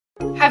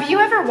Have you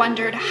ever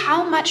wondered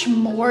how much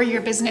more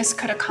your business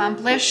could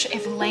accomplish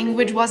if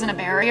language wasn't a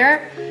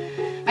barrier?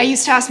 I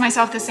used to ask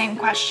myself the same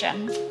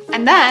question.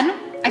 And then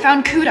I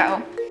found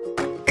KUDO.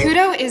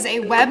 KUDO is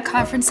a web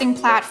conferencing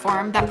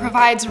platform that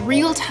provides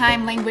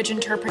real-time language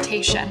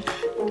interpretation,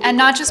 and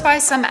not just by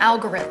some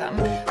algorithm,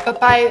 but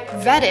by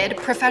vetted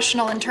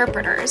professional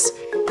interpreters.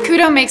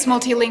 KUDO makes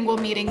multilingual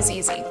meetings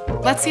easy.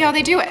 Let's see how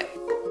they do it.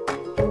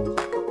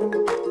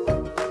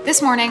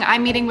 This morning,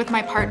 I'm meeting with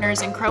my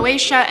partners in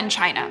Croatia and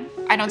China.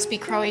 I don't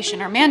speak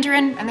Croatian or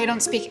Mandarin, and they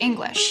don't speak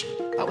English.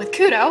 But with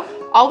KUDO,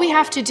 all we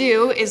have to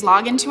do is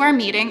log into our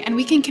meeting and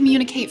we can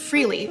communicate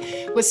freely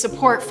with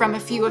support from a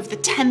few of the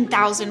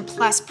 10,000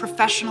 plus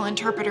professional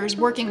interpreters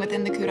working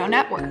within the KUDO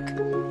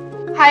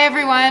network. Hi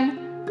everyone!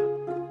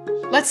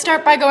 Let's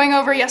start by going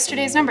over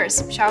yesterday's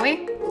numbers, shall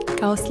we?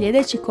 Kao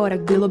sljedeći korak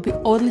bilo bi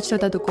odlično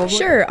da dogovorimo.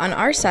 Sure, on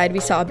our side we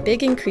saw a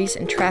big increase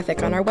in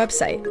traffic on our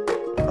website.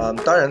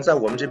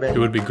 It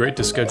would be great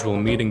to schedule a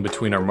meeting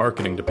between our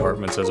marketing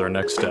departments as our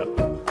next step.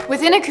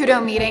 Within a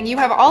KUDO meeting, you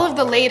have all of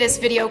the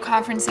latest video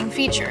conferencing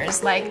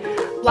features like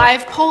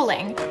live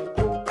polling,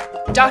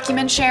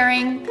 document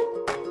sharing,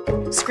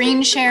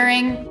 screen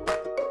sharing,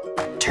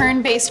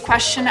 turn-based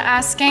question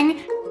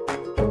asking,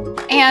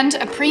 and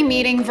a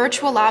pre-meeting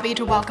virtual lobby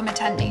to welcome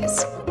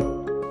attendees.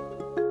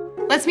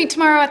 Let's meet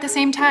tomorrow at the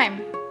same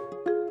time.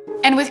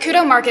 And with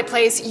KUDO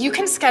Marketplace, you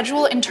can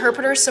schedule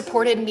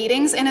interpreter-supported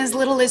meetings in as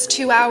little as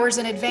 2 hours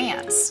in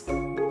advance.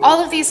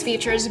 All of these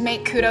features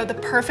make KUDO the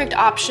perfect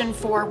option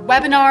for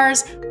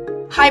webinars,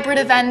 hybrid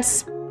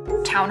events,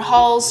 town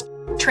halls,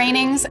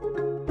 trainings,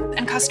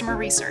 and customer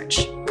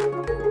research.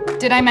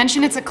 Did I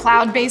mention it's a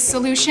cloud-based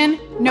solution?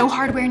 No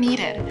hardware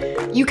needed.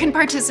 You can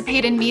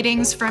participate in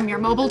meetings from your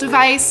mobile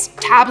device,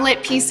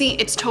 tablet,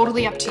 PC, it's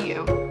totally up to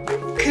you.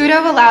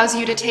 KUDO allows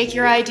you to take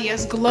your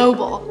ideas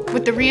global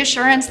with the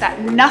reassurance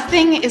that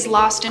nothing is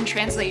lost in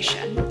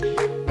translation.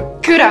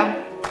 KUDO,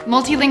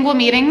 multilingual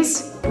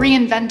meetings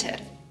reinvented.